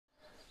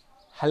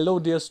Hello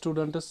dear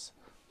students.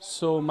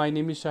 So my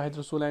name is Shahid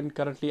Rasool and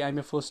currently I'm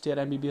a first year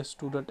MBBS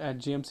student at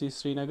GMC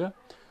SRINAGAR.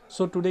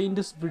 So today in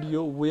this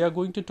video we are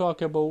going to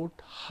talk about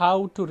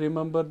how to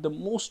remember the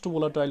most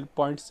volatile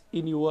points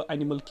in your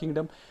animal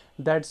kingdom.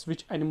 That's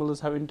which animals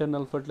have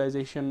internal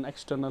fertilization,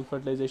 external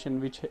fertilization,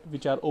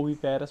 which are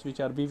oviparous, which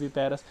are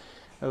viviparous,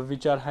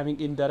 which are having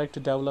indirect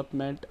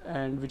development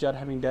and which are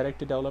having direct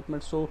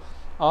development. So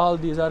all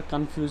these are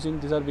confusing,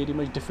 these are very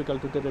much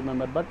difficult to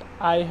remember, but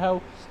I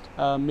have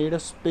made a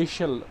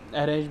special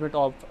arrangement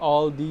of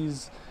all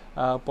these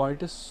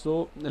pointers.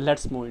 So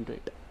let's move into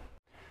it.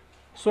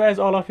 So as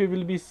all of you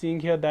will be seeing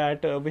here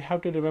that we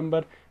have to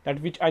remember that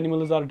which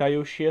animals are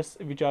dioecious,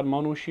 which are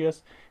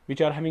monoecious,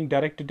 which are having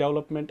direct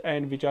development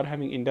and which are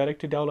having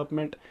indirect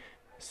development.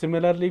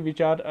 Similarly, which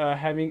are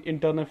having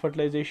internal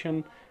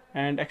fertilization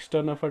and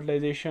external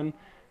fertilization,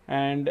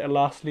 and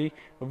lastly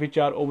which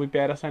are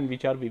oviparous and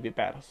which are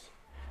viviparous.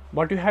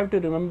 What you have to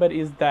remember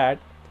is that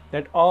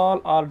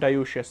all are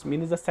dioecious,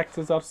 means the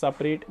sexes are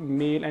separate,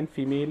 male and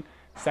female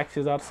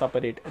sexes are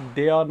separate,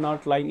 they are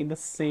not lying in the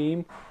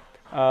same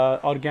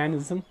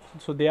organism,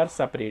 so they are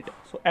separate.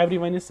 So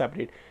everyone is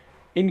separate,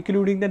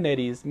 including the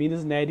nares,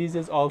 means nares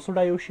is also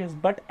dioecious,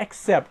 but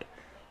except,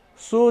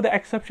 so the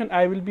exception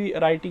I will be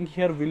writing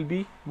here will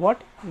be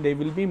what? They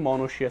will be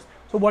monoecious.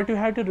 So what you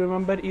have to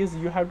remember is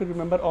you have to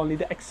remember only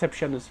the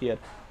exceptions here.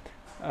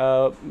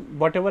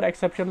 Whatever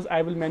exceptions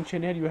I will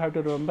mention here, you have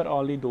to remember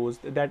only those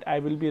that I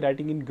will be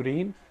writing in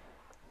green.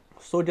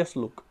 So just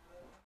look.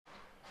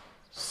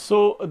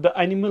 So the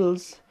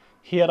animals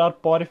here are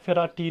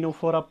Porifera,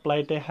 Ctenophora,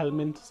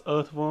 Platyhelminths,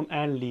 earthworm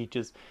and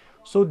leeches.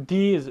 So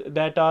these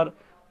that are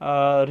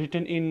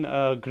written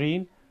in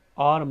green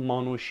are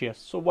monoecious.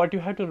 So what you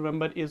have to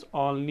remember is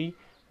only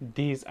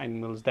these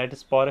animals, that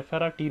is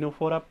Porifera,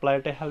 Ctenophora,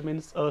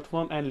 Platyhelminths,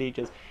 earthworm and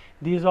leeches.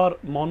 These are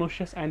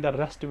monoecious and the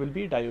rest will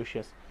be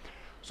dioecious.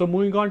 So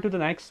moving on to the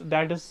next,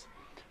 that is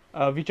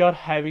which are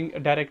having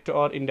direct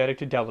or indirect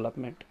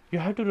development. You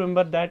have to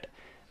remember that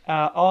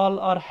all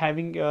are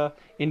having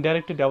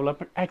indirect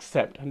development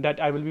except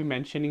that I will be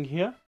mentioning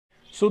here.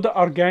 So the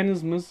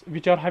organisms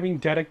which are having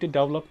direct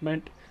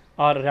development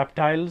are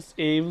reptiles,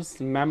 aves,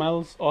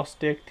 mammals,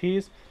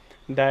 osteichthyes,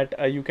 that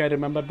you can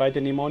remember by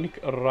the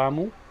mnemonic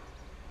Ramu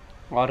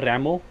or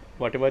Ramo,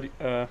 whatever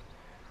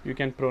you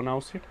can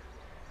pronounce it,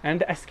 and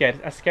the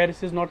Ascaris.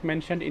 Ascaris is not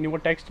mentioned in your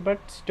text, but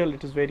still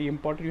it is very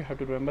important. You have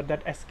to remember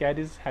that Ascaris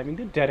is having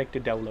the direct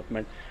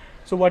development.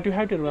 So what you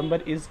have to remember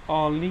is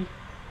only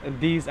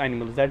these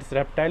animals, that is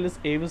reptiles,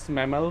 aves,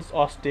 mammals,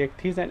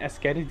 osteichthyes and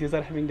Ascaris. These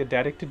are having the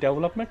direct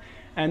development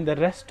and the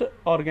rest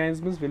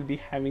organisms will be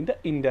having the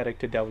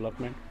indirect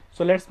development.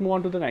 So let's move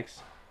on to the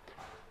next.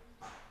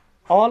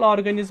 All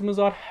organisms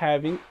are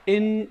having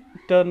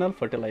internal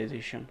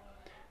fertilization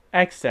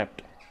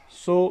except,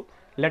 so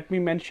let me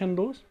mention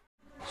those.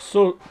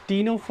 So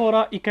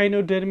Ctenophora,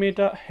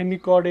 Echinodermata,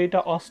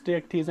 Hemichordata,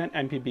 Osteichthyes and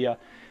Amphibia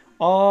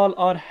all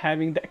are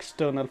having the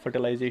external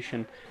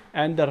fertilization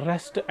and the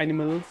rest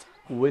animals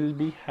will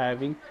be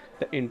having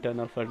the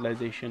internal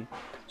fertilization.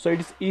 So it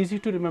is easy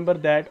to remember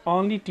that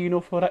only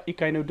Ctenophora,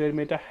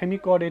 Echinodermata,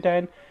 Hemichordata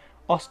and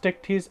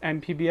Osteichthyes,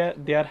 Amphibia,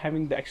 they are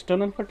having the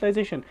external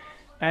fertilization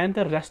and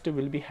the rest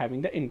will be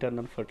having the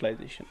internal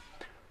fertilization.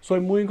 So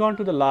moving on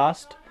to the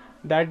last,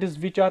 that is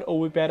which are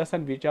oviparous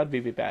and which are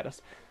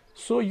viviparous.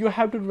 So you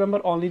have to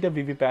remember only the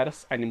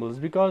viviparous animals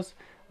because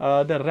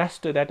the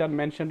rest that are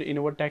mentioned in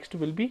our text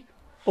will be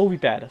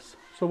oviparous.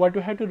 So what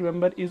you have to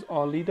remember is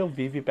only the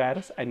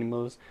viviparous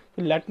animals.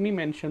 So let me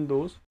mention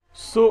those.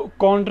 So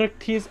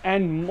chondrichthyes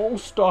and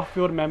most of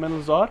your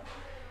mammals are,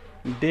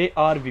 they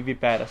are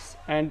viviparous.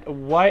 And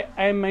why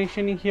I am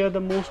mentioning here the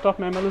most of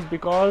mammals,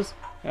 because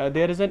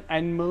there is an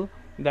animal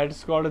that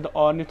is called the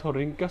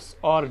Ornithorhynchus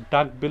or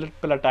duck-billed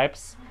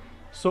platypus.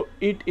 So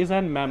it is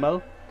a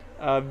mammal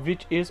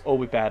which is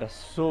oviparous.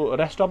 So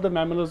rest of the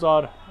mammals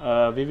are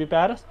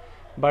viviparous,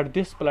 but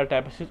this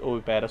platypus is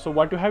oviparous. So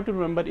what you have to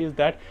remember is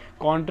that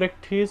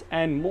chondrichthyes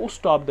and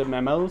most of the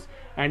mammals,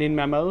 and in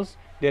mammals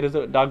there is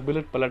a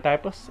duck-billed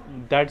platypus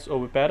that's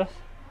oviparous.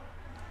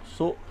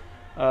 So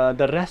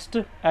the rest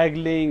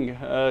egg-laying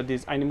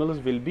these animals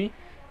will be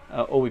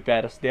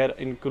oviparous. They are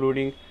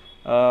including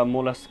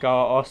mollusca,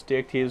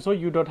 osteichthyes. So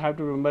you don't have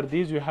to remember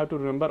these, you have to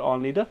remember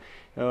only the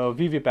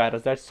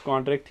viviparous, that's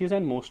chondrichthyes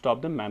and most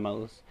of the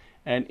mammals.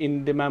 And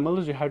in the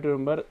mammals you have to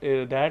remember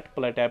that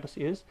platypus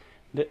is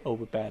the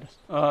oviparous.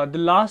 The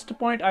last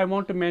point I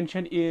want to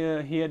mention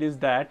here is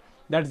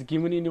that's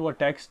given in your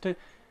text,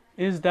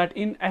 is that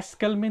in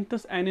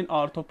Esculminthus and in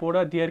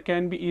Arthropoda there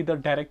can be either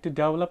direct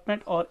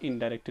development or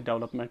indirect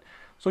development.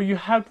 So you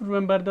have to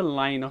remember the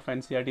line of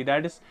Ncert,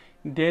 that is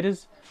there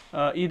is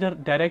either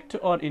direct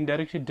or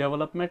indirect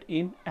development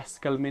in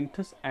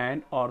Esculminthus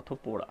and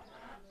Arthropoda.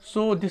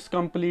 So this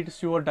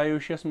completes your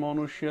dioecious,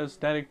 monoecious,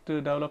 direct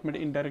development,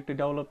 indirect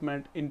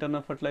development,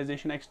 internal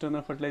fertilization,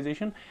 external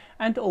fertilization,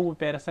 and the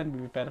oviparous and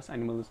viviparous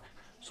animals.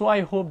 So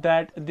I hope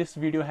that this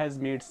video has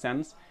made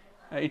sense.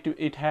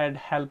 It had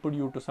helped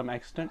you to some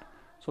extent.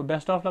 So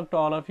best of luck to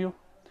all of you.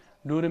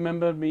 Do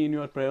remember me in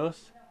your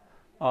prayers.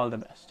 All the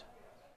best.